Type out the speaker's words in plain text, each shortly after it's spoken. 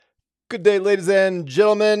Good day, ladies and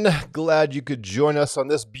gentlemen. Glad you could join us on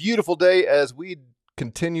this beautiful day as we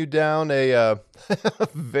continue down a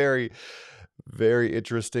very, very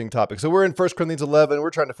interesting topic. So we're in 1 Corinthians 11. We're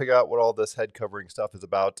trying to figure out what all this head covering stuff is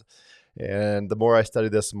about. And the more I study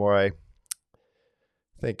this, the more I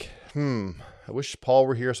think, I wish Paul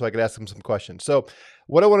were here so I could ask him some questions. So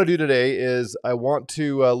what I want to do today is I want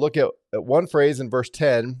to look at one phrase in verse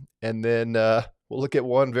 10, and then we'll look at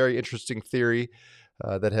one very interesting theory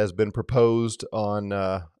that has been proposed on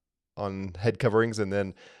head coverings, and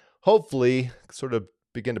then hopefully sort of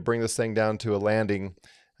begin to bring this thing down to a landing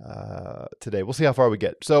today. We'll see how far we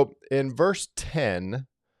get. So in verse 10,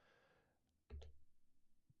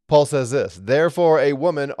 Paul says this: "Therefore a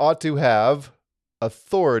woman ought to have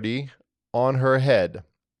authority on her head."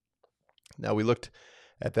 Now we looked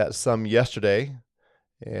at that some yesterday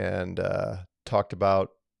and talked about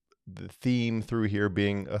the theme through here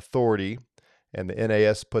being authority. And the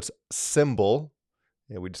NAS puts symbol,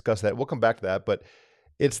 and we discussed that. We'll come back to that, but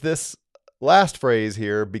it's this last phrase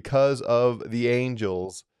here, because of the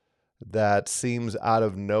angels, that seems out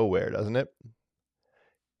of nowhere, doesn't it?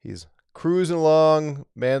 He's cruising along,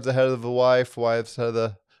 man's the head of the wife, wife's head of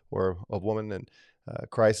the, or a woman, and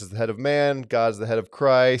Christ is the head of man, God's the head of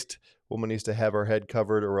Christ. Woman needs to have her head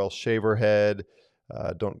covered or else shave her head.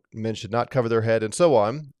 Men should not cover their head, and so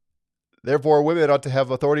on. Therefore, women ought to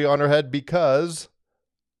have authority on her head because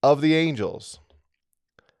of the angels.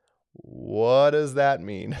 What does that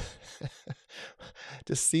mean?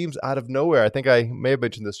 Just seems out of nowhere. I think I may have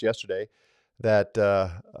mentioned this yesterday, that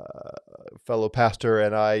fellow pastor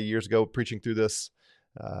and I years ago preaching through this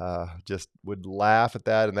just would laugh at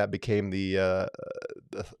that, and that became the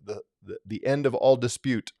end of all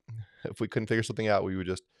dispute. If we couldn't figure something out, we would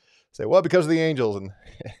just say, "Well, because of the angels," and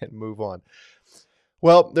move on.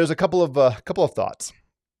 Well, there's a couple of thoughts.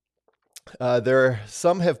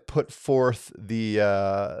 Some have put forth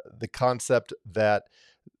the concept that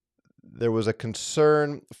there was a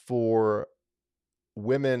concern for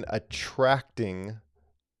women attracting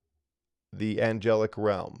the angelic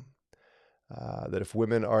realm. That if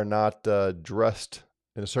women are not dressed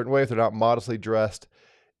in a certain way, if they're not modestly dressed,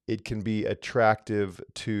 it can be attractive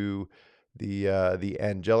to the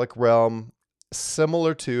angelic realm.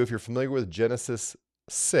 Similar to, if you're familiar with Genesis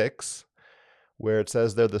 6, where it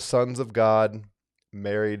says they're the sons of God,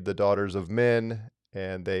 married the daughters of men,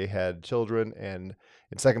 and they had children. And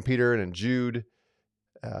in 2 Peter and in Jude,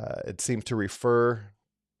 it seems to refer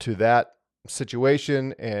to that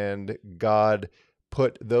situation, and God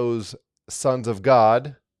put those sons of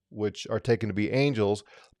God, which are taken to be angels,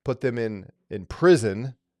 put them in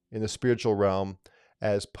prison in the spiritual realm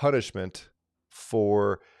as punishment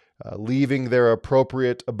for leaving their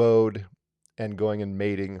appropriate abode and going and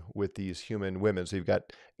mating with these human women. So you've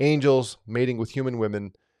got angels mating with human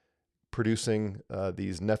women, producing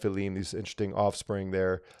these Nephilim, these interesting offspring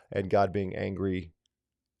there, and God being angry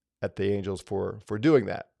at the angels for doing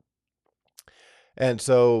that. And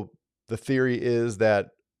so the theory is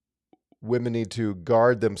that women need to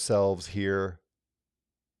guard themselves here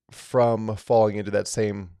from falling into that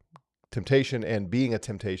same temptation and being a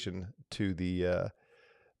temptation to the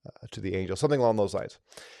angel, something along those lines.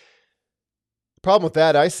 The problem with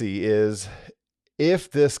that I see is, if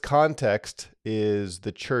this context is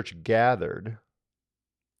the church gathered,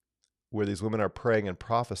 where these women are praying and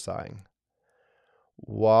prophesying,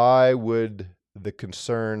 why would the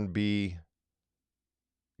concern be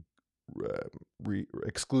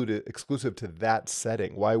exclusive to that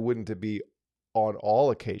setting? Why wouldn't it be on all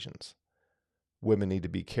occasions? Women need to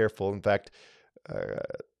be careful. In fact,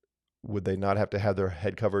 would they not have to have their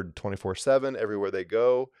head covered 24/7 everywhere they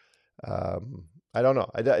go? I don't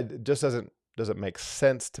know. It just doesn't make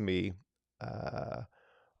sense to me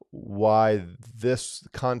why this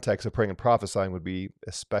context of praying and prophesying would be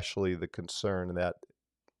especially the concern in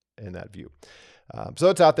that view. So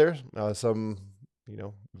it's out there. Some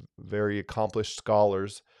very accomplished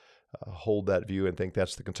scholars hold that view and think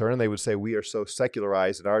that's the concern. And they would say we are so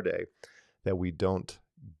secularized in our day that we don't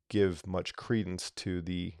give much credence to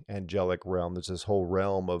the angelic realm. There's this whole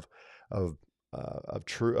realm of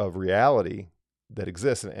reality that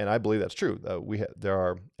exists, and I believe that's true. There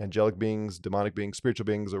are angelic beings, demonic beings, spiritual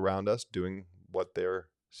beings around us doing what they're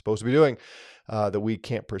supposed to be doing that we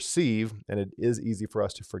can't perceive, and it is easy for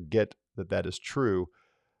us to forget that is true.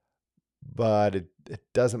 But it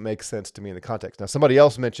doesn't make sense to me in the context. Now, somebody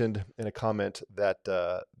else mentioned in a comment that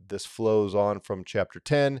this flows on from chapter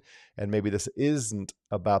 10, and maybe this isn't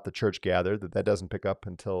about the church gathered, that doesn't pick up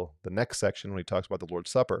until the next section when he talks about the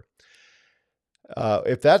Lord's Supper.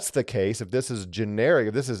 If that's the case, if this is generic,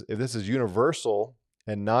 if this is universal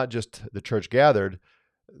and not just the church gathered,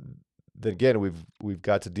 then again, we've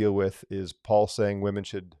got to deal with, is Paul saying women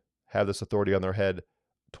should have this authority on their head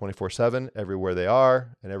 24/7, everywhere they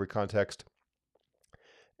are, in every context?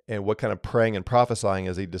 And what kind of praying and prophesying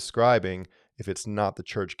is he describing if it's not the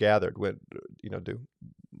church gathered? When,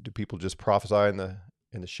 do people just prophesy in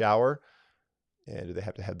the shower? And do they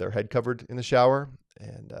have to have their head covered in the shower?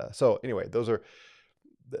 And so anyway,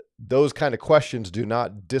 those kind of questions do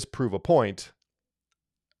not disprove a point,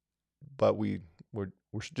 but we're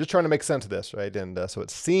just trying to make sense of this, right? And so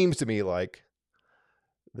it seems to me like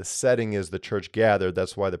the setting is the church gathered.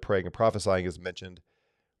 That's why the praying and prophesying is mentioned.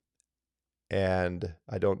 And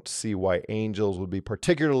I don't see why angels would be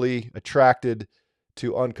particularly attracted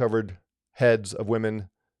to uncovered heads of women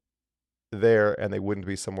there, and they wouldn't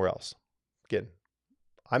be somewhere else. Again,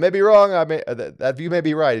 I may be wrong. That view may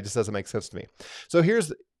be right. It just doesn't make sense to me. So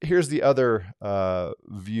here's the other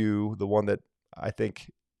view, the one that I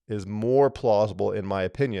think is more plausible in my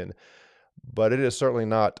opinion, but it is certainly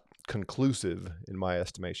not conclusive in my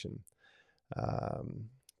estimation.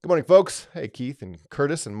 Good morning, folks. Hey, Keith and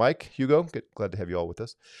Curtis and Mike, Hugo. Glad to have you all with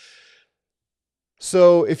us.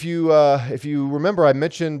 So if you remember, I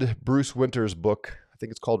mentioned Bruce Winter's book. I think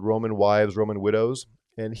it's called Roman Wives, Roman Widows.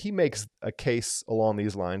 And he makes a case along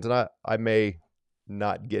these lines. And I may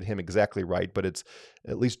not get him exactly right, but it's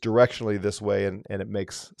at least directionally this way, and it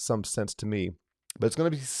makes some sense to me. But it's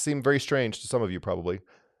going to seem very strange to some of you probably,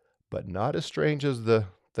 but not as strange as the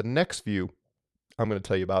next view I'm going to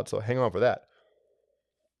tell you about. So hang on for that.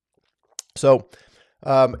 So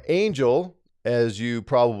angel, as you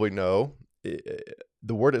probably know,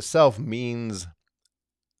 the word itself means,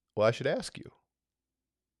 well, I should ask you,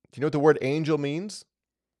 do you know what the word angel means?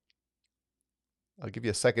 I'll give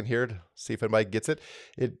you a second here to see if anybody gets it.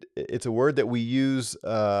 It's a word that we use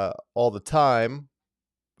all the time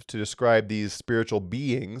to describe these spiritual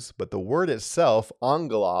beings, but the word itself,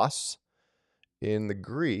 angelos, in the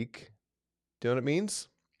Greek, do you know what it means?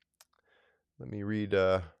 Let me read.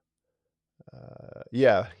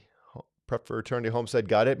 Prep for Eternity Home said,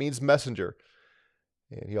 got it, means messenger.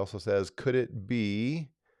 And he also says, could it be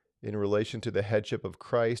in relation to the headship of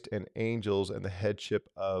Christ and angels and the headship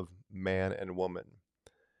of man and woman?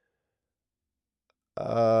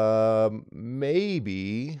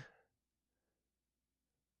 Maybe.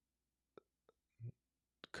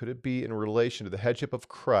 Could it be in relation to the headship of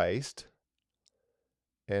Christ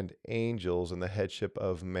and angels and the headship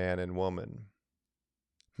of man and woman?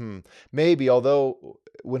 Maybe, although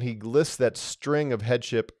when he lists that string of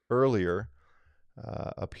headship earlier,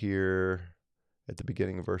 up here at the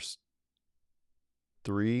beginning of verse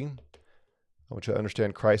 3, I want you to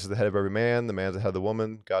understand Christ is the head of every man, the man's the head of the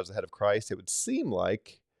woman, God's the head of Christ. It would seem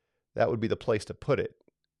like that would be the place to put it.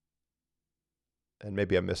 And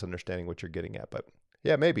maybe I'm misunderstanding what you're getting at, but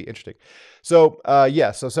yeah, maybe. Interesting. So,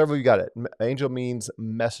 so several of you got it. Angel means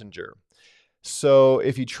messenger. So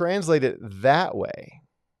if you translate it that way,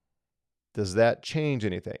 does that change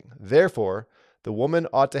anything? Therefore, the woman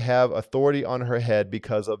ought to have authority on her head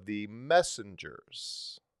because of the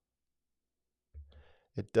messengers.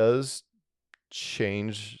 It does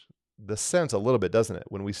change the sense a little bit, doesn't it?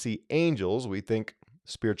 When we see angels, we think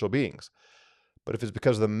spiritual beings. But if it's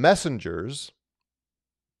because of the messengers,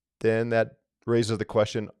 then that raises the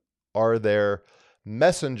question, are there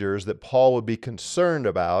messengers that Paul would be concerned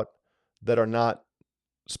about that are not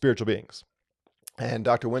spiritual beings? And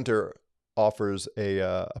Dr. Winter offers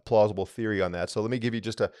a plausible theory on that. So let me give you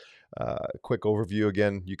just a quick overview.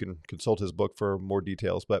 Again, you can consult his book for more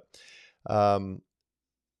details. But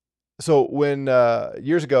so when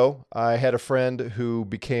years ago, I had a friend who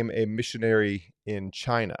became a missionary in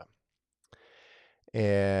China.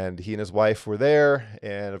 And he and his wife were there.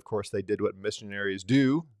 And of course, they did what missionaries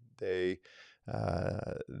do. They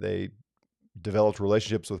developed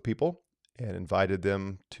relationships with people and invited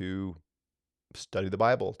them to study the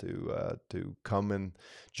Bible, to come and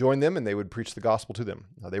join them, and they would preach the gospel to them.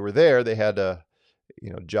 Now, they were there. They had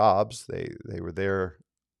jobs. They were there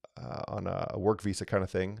on a work visa kind of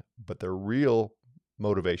thing, but their real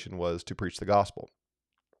motivation was to preach the gospel.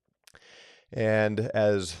 And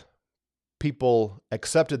as people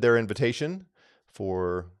accepted their invitation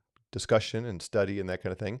for discussion and study and that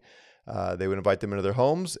kind of thing, they would invite them into their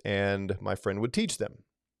homes, and my friend would teach them.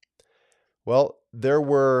 Well, there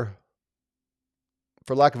were,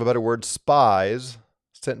 for lack of a better word, spies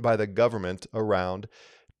sent by the government around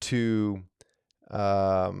to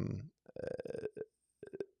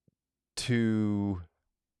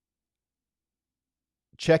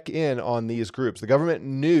check in on these groups. The government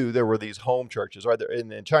knew there were these home churches. Right there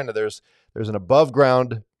in China, there's an above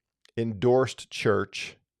ground endorsed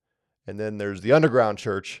church, and then there's the underground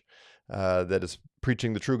church that is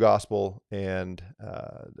preaching the true gospel, and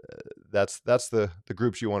that's the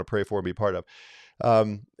groups you want to pray for and be part of.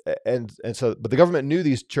 But the government knew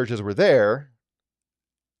these churches were there,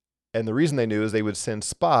 and the reason they knew is they would send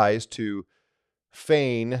spies to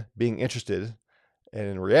feign being interested, and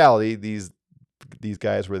in reality, these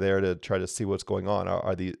guys were there to try to see what's going on.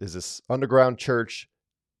 Is this underground church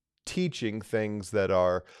teaching things that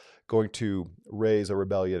are going to raise a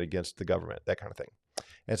rebellion against the government, that kind of thing?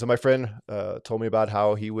 And so my friend told me about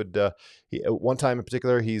how he would, at one time in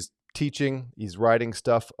particular, he's teaching, he's writing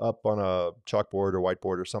stuff up on a chalkboard or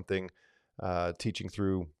whiteboard or something, teaching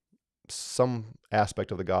through some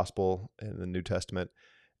aspect of the gospel in the New Testament.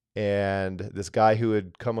 And this guy who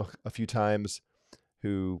had come a few times,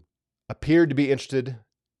 who appeared to be interested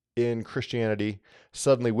in Christianity,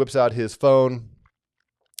 suddenly whips out his phone.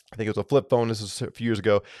 I think it was a flip phone. This was a few years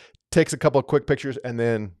ago. Takes a couple of quick pictures and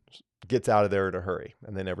then gets out of there in a hurry,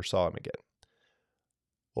 and they never saw him again.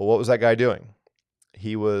 Well, what was that guy doing?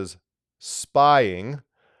 He was spying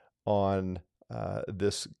on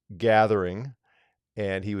this gathering,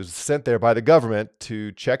 and he was sent there by the government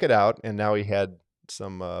to check it out, and now he had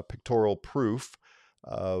some pictorial proof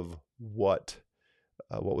of what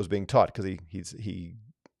was being taught, because he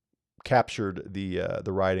captured the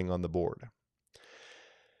writing on the board.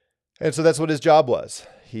 And so that's what his job was.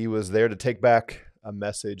 He was there to take back a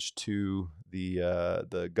message to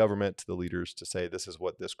the government, to the leaders, to say this is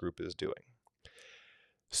what this group is doing.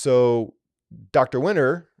 So Dr.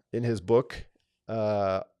 Winter, in his book,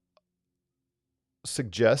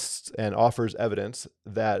 suggests and offers evidence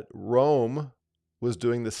that Rome was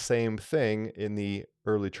doing the same thing in the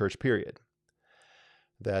early church period.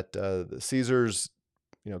 That the Caesar's,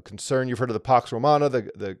 concern, you've heard of the Pax Romana,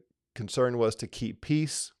 the concern was to keep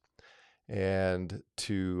peace and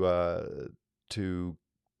to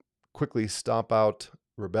quickly stomp out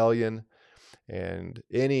rebellion, and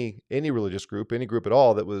any religious group, any group at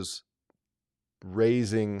all that was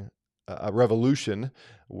raising a revolution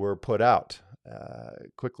were put out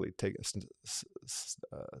quickly,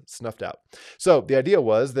 snuffed out. So the idea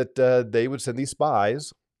was that they would send these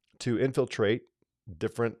spies to infiltrate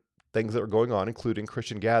different things that were going on, including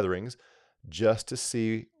Christian gatherings, just to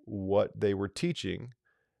see what they were teaching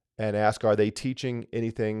and ask, are they teaching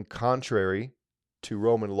anything contrary to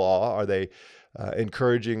Roman law? Are they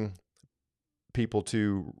encouraging people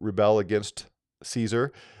to rebel against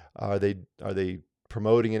Caesar? Are they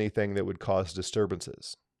promoting anything that would cause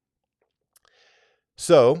disturbances?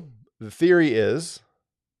 So the theory is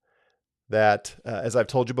that, as I've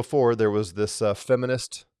told you before, there was this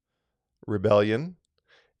feminist rebellion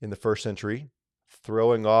in the first century,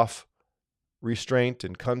 throwing off restraint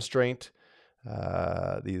and constraint.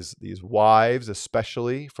 These wives,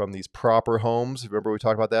 especially from these proper homes. Remember we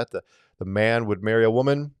talked about that? The man would marry a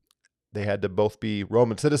woman. They had to both be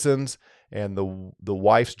Roman citizens, and the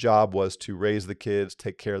wife's job was to raise the kids,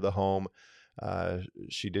 take care of the home.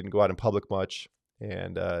 She didn't go out in public much,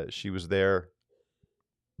 and she was there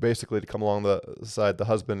basically to come along the side the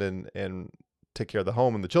husband and take care of the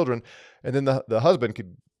home and the children. And then the husband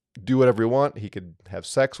could do whatever he want. He could have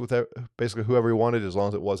sex with basically whoever he wanted, as long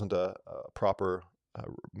as it wasn't a proper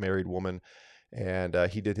married woman. And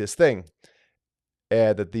he did his thing.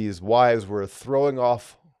 And that these wives were throwing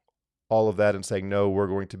off all of that and saying, no, we're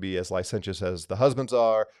going to be as licentious as the husbands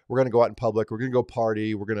are. We're going to go out in public. We're going to go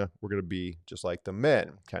party. We're going to be just like the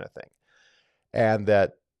men, kind of thing. And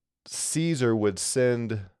that Caesar would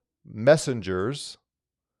send messengers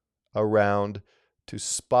around to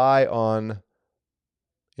spy on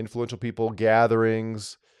influential people,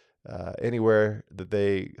 gatherings, anywhere that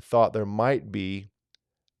they thought there might be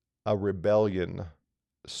a rebellion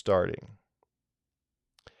starting.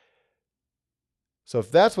 So if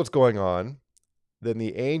that's what's going on, then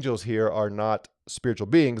the angels here are not spiritual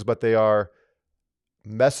beings, but they are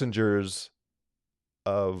messengers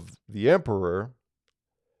of the emperor,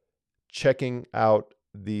 checking out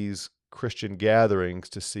these Christian gatherings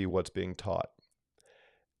to see what's being taught.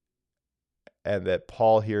 And that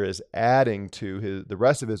Paul here is adding to the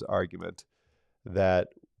rest of his argument that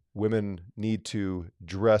women need to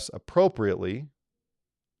dress appropriately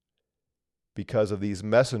because of these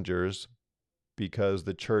messengers, because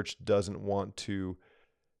the church doesn't want to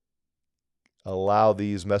allow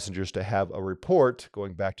these messengers to have a report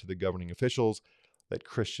going back to the governing officials that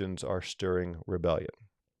Christians are stirring rebellion.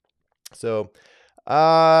 So,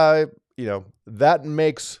 that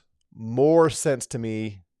makes more sense to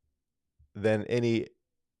me than any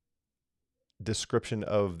description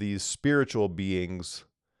of these spiritual beings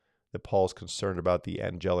that Paul's concerned about, the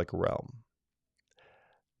angelic realm.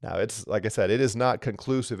 Now, it's like I said, it is not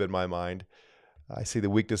conclusive in my mind. I see the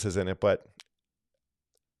weaknesses in it, but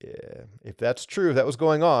if that's true, if that was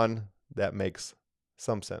going on, that makes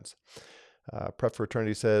some sense. Prep for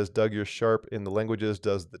Eternity says, Doug, you're sharp in the languages.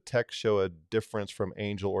 Does the text show a difference from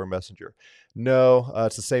angel or messenger? No,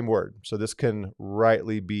 it's the same word. So this can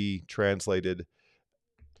rightly be translated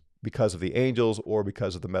because of the angels or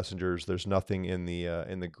because of the messengers. There's nothing in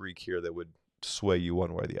the Greek here that would sway you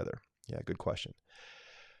one way or the other. Yeah, good question.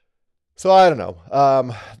 So I don't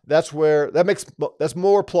know. That's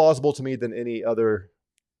more plausible to me than any other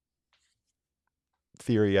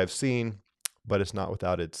theory I've seen, but it's not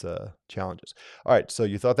without its challenges. All right, so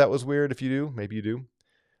you thought that was weird. If you do, maybe you do.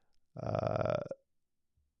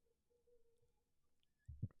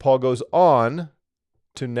 Paul goes on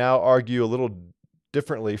to now argue a little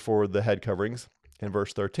differently for the head coverings. In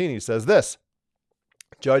verse 13, he says this,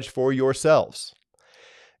 judge for yourselves.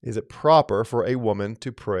 Is it proper for a woman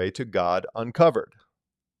to pray to God uncovered?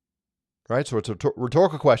 Right? So it's a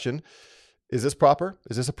rhetorical question. Is this proper?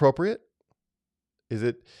 Is this appropriate? Is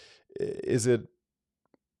it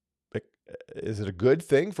a good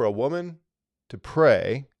thing for a woman to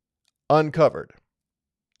pray uncovered?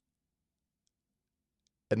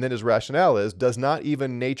 And then his rationale is, does not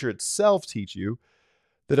even nature itself teach you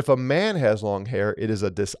that if a man has long hair, it is a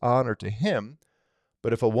dishonor to him,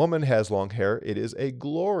 but if a woman has long hair, it is a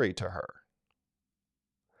glory to her?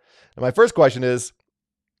 And my first question is,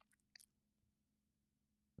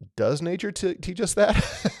 does nature teach us that?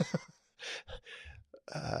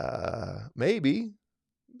 Maybe.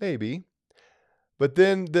 But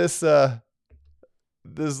then this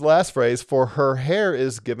last phrase, for her hair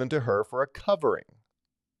is given to her for a covering.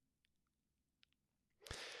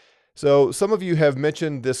 So some of you have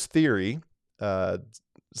mentioned this theory,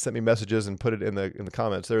 sent me messages and put it in the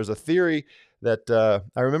comments. There's a theory that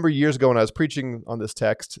I remember years ago when I was preaching on this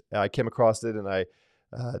text, I came across it and I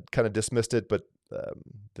kind of dismissed it, but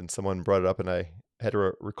then someone brought it up and I had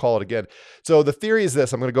to recall it again. So the theory is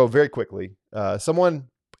this. I'm going to go very quickly. Someone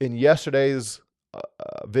in yesterday's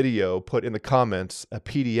video put in the comments a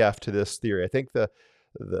PDF to this theory. I think the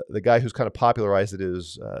guy who's kind of popularized it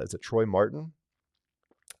is it Troy Martin?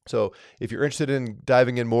 So if you're interested in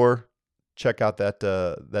diving in more, check out that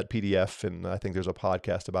PDF, and I think there's a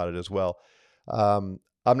podcast about it as well. I'm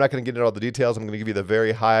not going to get into all the details. I'm going to give you the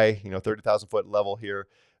very high, 30,000 foot level here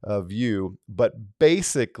view. But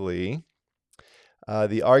basically,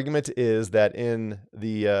 the argument is that in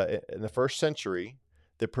the first century,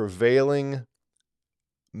 the prevailing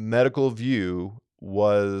medical view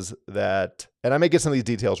was that, and I may get some of these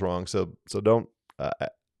details wrong, so don't.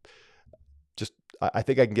 I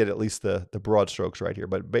think I can get at least the broad strokes right here.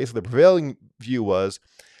 But basically, the prevailing view was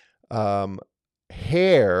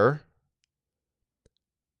hair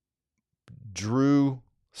drew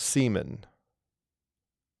semen.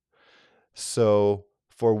 So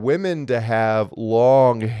for women to have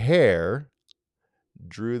long hair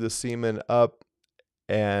drew the semen up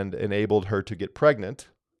and enabled her to get pregnant,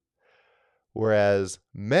 whereas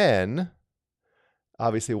men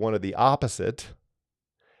obviously wanted the opposite,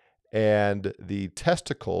 and the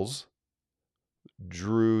testicles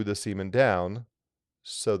drew the semen down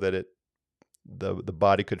so that the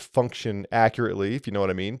body could function accurately, if you know what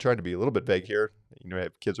I mean. Trying to be a little bit vague here. I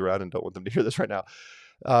have kids around and don't want them to hear this right now.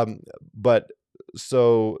 But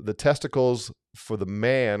so the testicles for the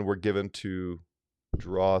man were given to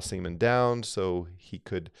draw semen down so he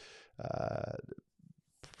could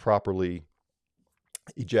properly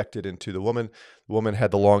eject it into the woman. The woman had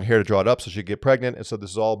the long hair to draw it up so she'd get pregnant. And so this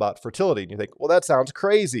is all about fertility. And you think, well, that sounds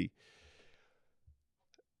crazy.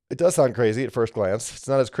 It does sound crazy at first glance. It's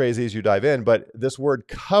not as crazy as you dive in, but this word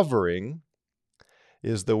covering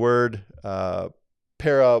is the word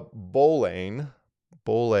parabolein,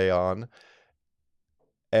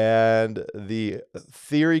 and the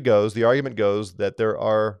argument goes that there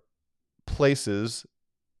are places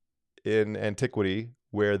in antiquity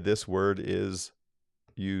where this word is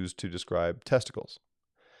used to describe testicles.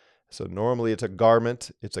 So normally it's a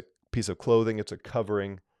garment, it's a piece of clothing, it's a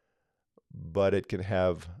covering, but it can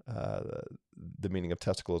have the meaning of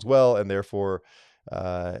testicle as well. And therefore,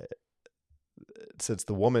 since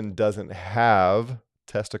the woman doesn't have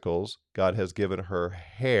testicles, God has given her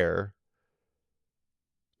hair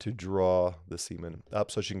to draw the semen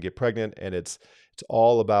up so she can get pregnant. And it's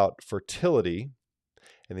all about fertility.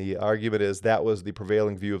 And the argument is that was the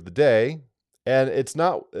prevailing view of the day. And it's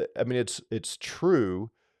not, I mean, it's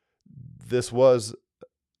true. This was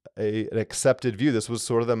an accepted view. This was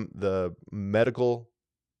sort of the medical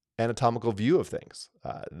anatomical view of things.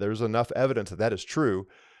 There's enough evidence that is true,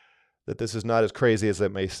 that this is not as crazy as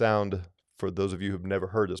it may sound for those of you who've never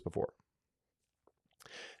heard this before.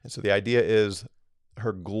 And so the idea is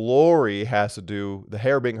her glory has to do, the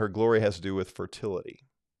hair being her glory has to do with fertility.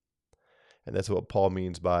 And that's what Paul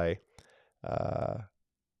means by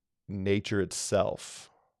nature itself.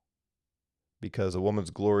 Because a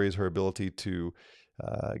woman's glory is her ability to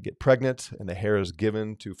get pregnant, and the hair is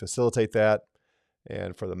given to facilitate that.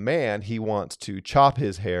 And for the man, he wants to chop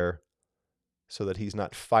his hair so that he's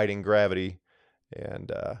not fighting gravity.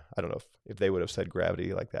 And I don't know if they would have said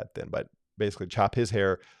gravity like that then, but basically chop his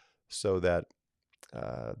hair so that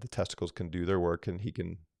the testicles can do their work and he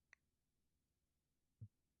can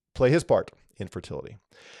play his part in fertility.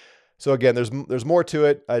 So again, there's more to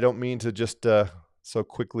it. I don't mean to just so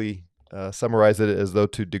quickly summarize it as though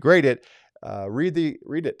to degrade it. Read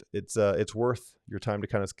it. It's worth your time to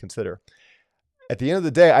kind of consider. At the end of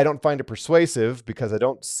the day, I don't find it persuasive because I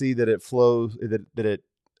don't see that it flows, that it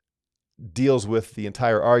deals with the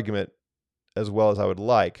entire argument as well as I would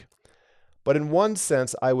like. But in one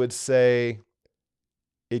sense, I would say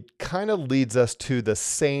it kind of leads us to the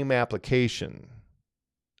same application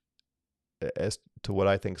as to what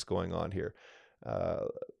I think is going on here.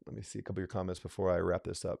 Let me see a couple of your comments before I wrap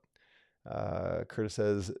this up. Curtis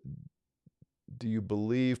says, do you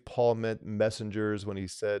believe Paul meant messengers when he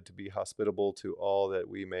said to be hospitable to all, that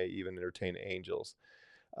we may even entertain angels?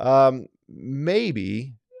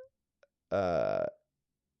 Maybe.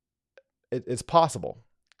 It's possible.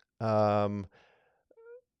 Though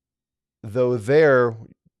they're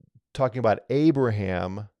talking about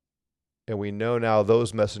Abraham, and we know now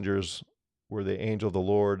those messengers were the angel of the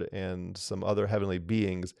Lord and some other heavenly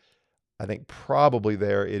beings, I think probably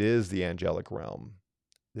there it is the angelic realm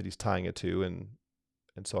that he's tying it to, and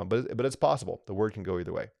so on. But it's possible. The word can go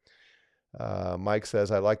either way. Mike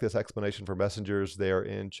says, I like this explanation for messengers. They are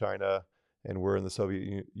in China and we're in the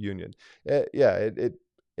Soviet Union.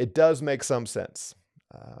 It does make some sense,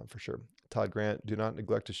 for sure. Todd Grant, do not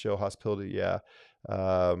neglect to show hospitality. Yeah.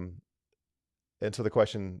 And so the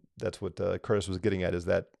question, that's what Curtis was getting at, is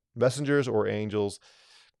that messengers or angels,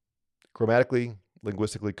 grammatically,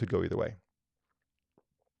 linguistically, could go either way.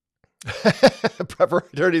 Prepper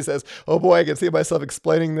Dirty says, oh boy, I can see myself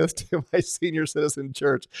explaining this to my senior citizen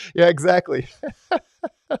church. Yeah, exactly.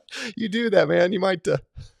 You do that, man. You might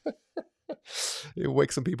you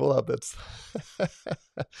wake some people up. That's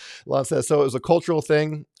Lon says, so it was a cultural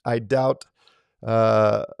thing. I doubt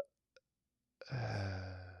it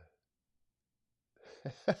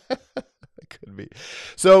could be.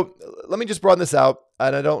 So let me just broaden this out,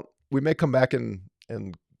 and we may come back and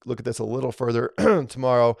look at this a little further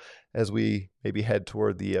tomorrow as we maybe head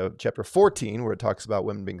toward the chapter 14, where it talks about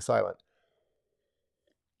women being silent.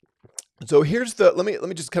 So here's let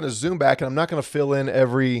me just kind of zoom back, and I'm not going to fill in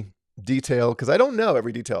every detail because I don't know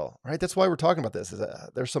every detail, right? That's why we're talking about this.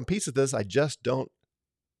 There's some pieces of this I just don't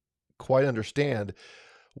quite understand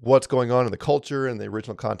what's going on in the culture and the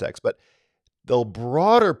original context. But the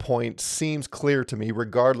broader point seems clear to me,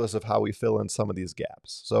 regardless of how we fill in some of these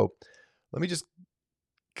gaps. So let me just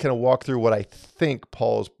kind of walk through what I think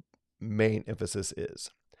Paul's main emphasis is.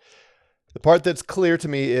 The part that's clear to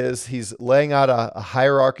me is he's laying out a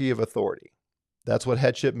hierarchy of authority. That's what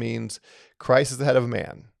headship means. Christ is the head of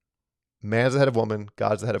man. Man is the head of woman.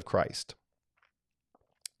 God's the head of Christ.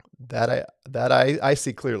 That I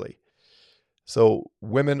see clearly. So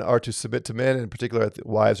women are to submit to men, and in particular,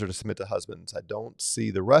 wives are to submit to husbands. I don't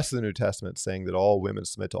see the rest of the New Testament saying that all women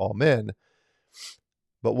submit to all men,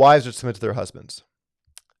 but wives are to submit to their husbands.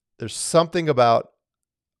 There's something about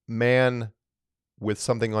man with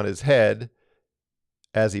something on his head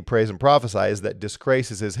as he prays and prophesies that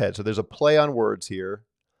disgraces his head. So there's a play on words here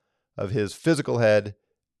of his physical head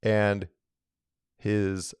and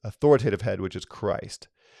his authoritative head, which is Christ.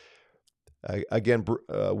 Again,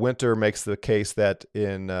 Winter makes the case that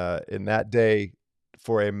in that day,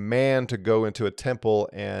 for a man to go into a temple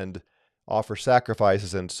and offer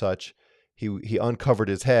sacrifices and such, he uncovered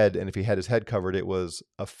his head, and if he had his head covered, it was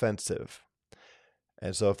offensive.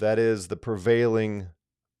 And so if that is the prevailing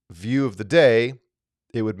view of the day,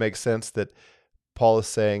 it would make sense that Paul is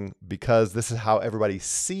saying, because this is how everybody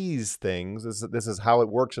sees things, this is how it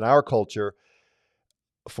works in our culture,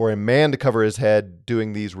 for a man to cover his head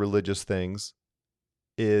doing these religious things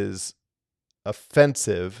is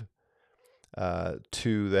offensive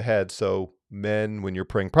to the head. So men, when you're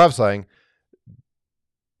praying, prophesying,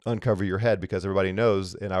 uncover your head, because everybody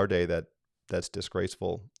knows in our day that that's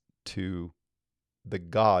disgraceful to the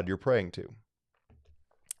God you're praying to.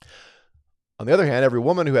 On the other hand, every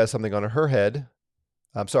woman who has something on her head,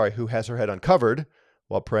 who has her head uncovered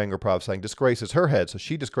while praying or prophesying, disgraces her head. So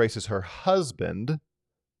she disgraces her husband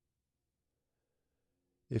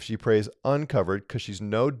if she prays uncovered, because she's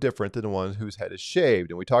no different than the one whose head is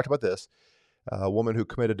shaved. And we talked about this. A woman who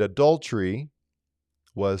committed adultery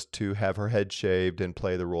was to have her head shaved and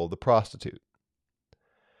play the role of the prostitute.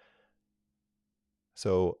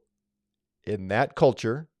 So in that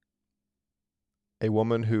culture, a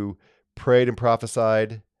woman who prayed and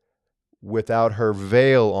prophesied without her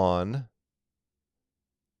veil on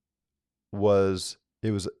was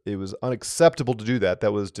unacceptable to do that.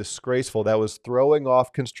 That was disgraceful. That was throwing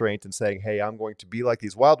off constraint and saying, hey, I'm going to be like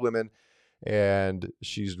these wild women, and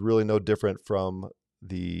she's really no different from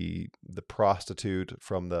the prostitute,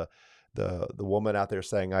 from the woman out there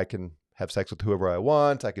saying, I can have sex with whoever I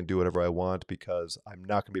want, I can do whatever I want because I'm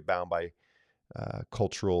not going to be bound by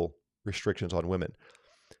cultural restrictions on women.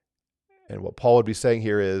 And what Paul would be saying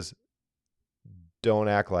here is, don't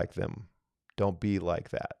act like them. Don't be like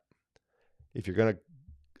that. If you're going to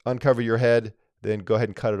uncover your head, then go ahead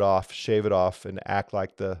and cut it off, shave it off, and act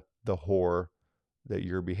like the whore that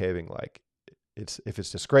you're behaving like. If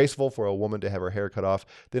it's disgraceful for a woman to have her hair cut off,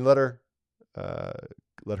 then let her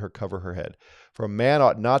cover her head. For a man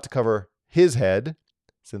ought not to cover his head,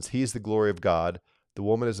 since he's the glory of God. The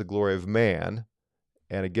woman is the glory of man.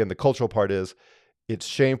 And again, the cultural part is, it's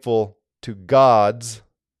shameful to gods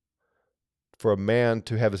for a man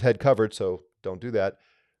to have his head covered, so don't do that.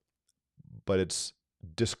 But it's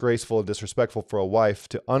disgraceful and disrespectful for a wife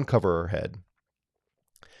to uncover her head.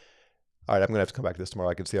 All right, I'm going to have to come back to this tomorrow.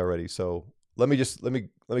 I can see already. So let me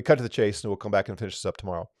cut to the chase, and we'll come back and finish this up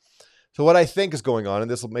tomorrow. So what I think is going on,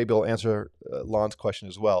 and this will answer Lon's question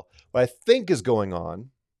as well. What I think is going on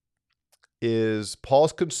is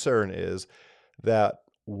Paul's concern is that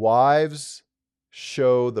wives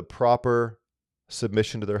show the proper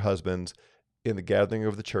submission to their husbands in the gathering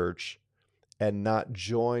of the church and not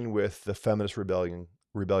join with the feminist rebellion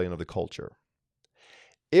of the culture.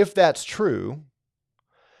 If that's true,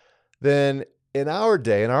 then in our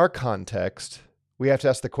day, in our context, we have to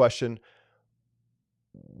ask the question,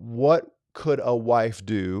 what could a wife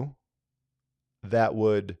do that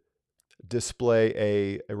would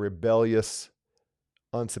display a rebellious,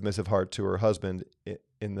 unsubmissive heart to her husband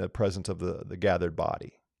in the presence of the gathered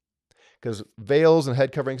body? Because veils and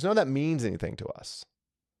head coverings, none of that means anything to us.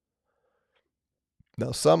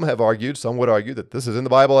 Now, some would argue that this is in the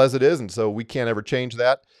Bible as it is, and so we can't ever change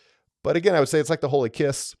that. But again, I would say it's like the holy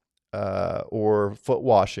kiss or foot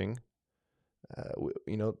washing.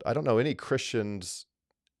 I don't know any Christians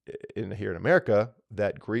here in America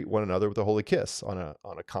that greet one another with a holy kiss on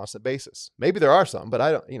a constant basis. Maybe there are some, but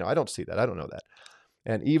I don't see that. I don't know that.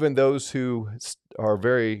 And even those who are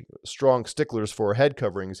very strong sticklers for head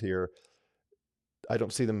coverings here, I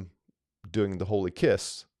don't see them doing the holy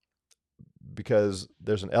kiss, because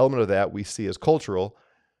there's an element of that we see as cultural,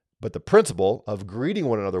 but the principle of greeting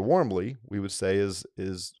one another warmly, we would say, is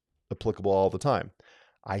applicable all the time.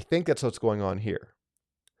 I think that's what's going on here.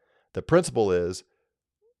 The principle is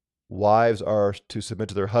wives are to submit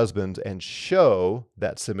to their husbands and show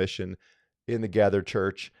that submission in the gathered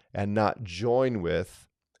church and not join with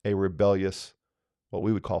a rebellious, what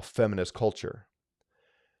we would call feminist culture.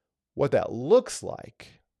 What that looks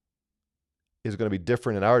like is going to be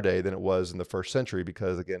different in our day than it was in the first century,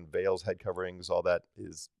 because again, veils, head coverings, all that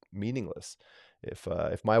is meaningless. If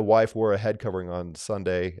my wife wore a head covering on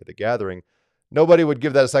Sunday at the gathering, nobody would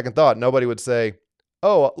give that a second thought. Nobody would say,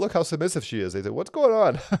 oh, look how submissive she is. They say, what's going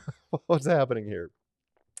on? What's happening here?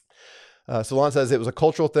 So Lon says it was a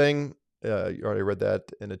cultural thing. You already read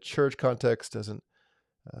that. In a church context, in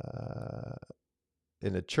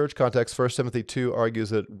a church context, 1 Timothy 2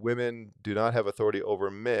 argues that women do not have authority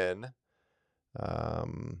over men.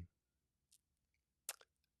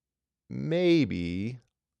 Maybe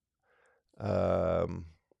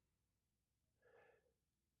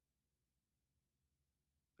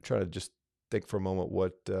try to just think for a moment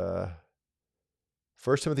what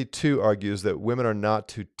 1 Timothy 2 argues that women are not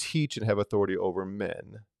to teach and have authority over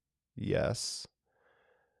men. Yes.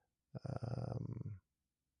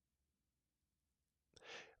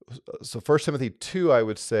 So 1 Timothy 2, I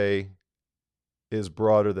would say, is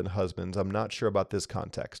broader than husbands. I'm not sure about this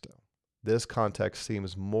context. This context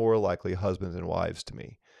seems more likely husbands and wives to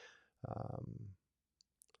me.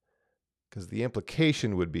 Because the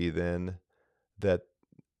implication would be then that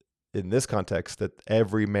in this context that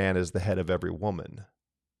every man is the head of every woman.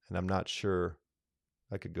 And I'm not sure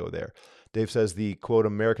I could go there. Dave says the, quote,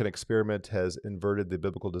 American experiment has inverted the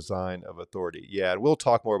biblical design of authority. Yeah, and we'll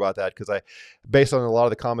talk more about that, because based on a lot of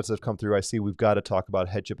the comments that have come through, I see we've got to talk about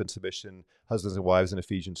headship and submission, husbands and wives in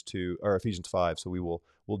Ephesians 2 or Ephesians 5. So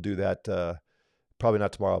we'll do that probably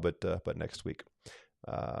not tomorrow, but next week.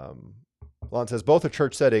 Lon says both are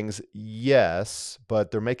church settings, yes,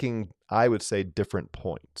 but they're making, I would say, different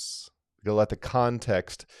points. You'll let the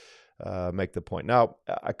context make the point. Now,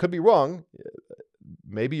 I could be wrong.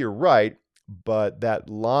 Maybe you're right, but that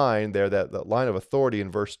line there, that line of authority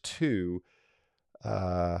in verse 2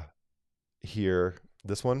 here,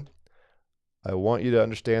 this one, I want you to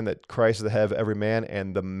understand that Christ is the head of every man,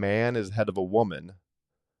 and the man is the head of a woman.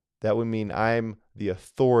 That would mean I'm the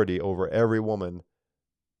authority over every woman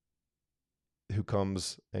who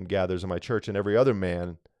comes and gathers in my church, and every other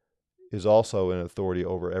man is also an authority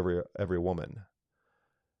over every woman.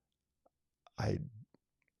 I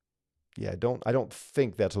don't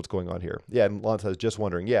think that's what's going on here. Yeah, and Lon says, just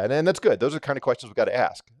wondering. Yeah, and that's good. Those are the kind of questions we've got to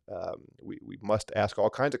ask. We must ask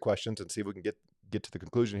all kinds of questions and see if we can get to the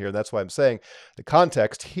conclusion here. And that's why I'm saying the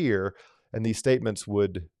context here and these statements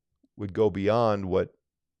would go beyond what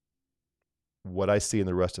I see in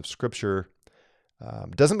the rest of Scripture.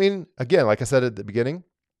 Doesn't mean, again, like I said at the beginning,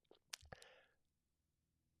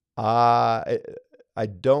 I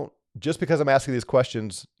don't, just because I'm asking these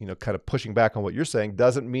questions, kind of pushing back on what you're saying,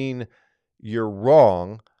 doesn't mean you're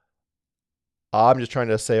wrong. I'm just trying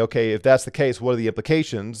to say, okay, if that's the case, what are the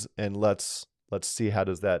implications? And let's see how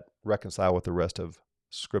does that reconcile with the rest of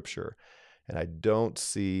Scripture. And I don't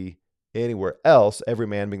see anywhere else every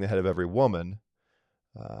man being the head of every woman.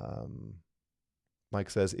 Mike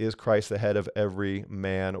says, is Christ the head of every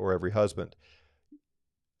man or every husband?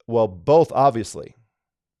 Well, both, obviously.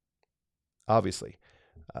 Obviously.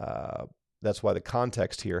 That's why the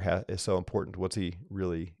context here is so important. What's he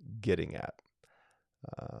really getting at?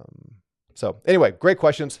 So anyway, great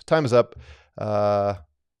questions. Time is up.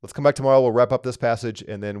 Let's come back tomorrow. We'll wrap up this passage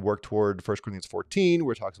and then work toward 1 Corinthians 14,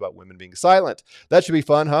 where it talks about women being silent. That should be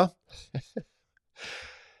fun, huh?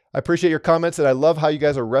 I appreciate your comments, and I love how you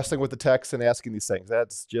guys are wrestling with the text and asking these things.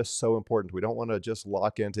 That's just so important. We don't want to just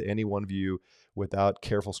lock into any one view without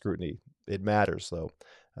careful scrutiny. It matters, though.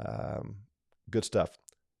 Good stuff.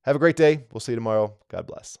 Have a great day. We'll see you tomorrow. God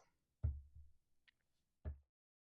bless.